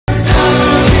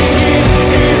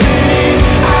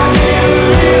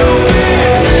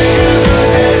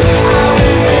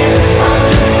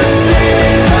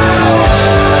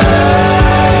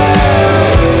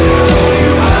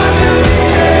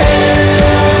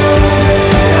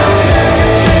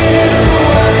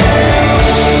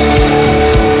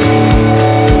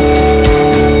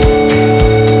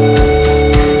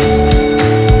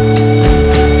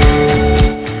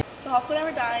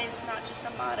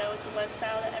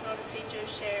everyone at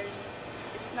SJU shares.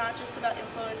 It's not just about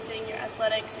influencing your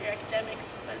athletics or your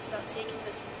academics, but it's about taking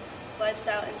this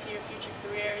lifestyle into your future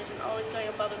careers and always going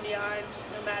above and beyond,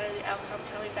 no matter the outcome,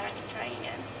 coming back and trying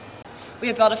again. We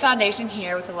have built a foundation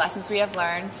here with the lessons we have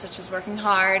learned, such as working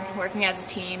hard, working as a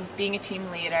team, being a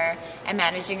team leader, and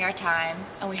managing our time.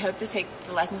 And we hope to take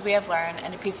the lessons we have learned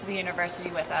and a piece of the university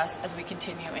with us as we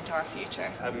continue into our future.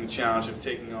 Having the challenge of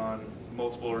taking on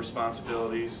multiple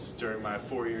responsibilities during my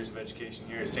 4 years of education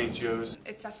here at St. Joe's.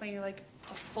 It's definitely like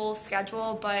a full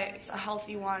schedule, but it's a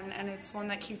healthy one, and it's one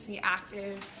that keeps me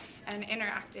active and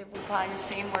interactive. Applying the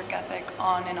same work ethic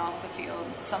on and off the field.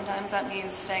 Sometimes that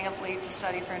means staying up late to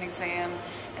study for an exam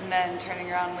and then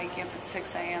turning around waking up at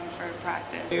 6 a.m. for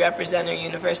practice. We represent our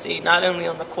university not only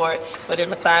on the court, but in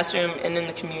the classroom and in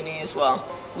the community as well.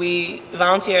 We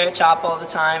volunteer at CHOP all the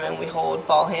time, and we hold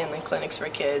ball handling clinics for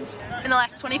kids. In the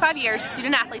last 25 years,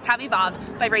 student athletes have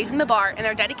evolved by raising the bar in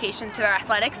their dedication to their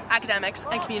athletics, academics,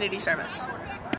 and community service.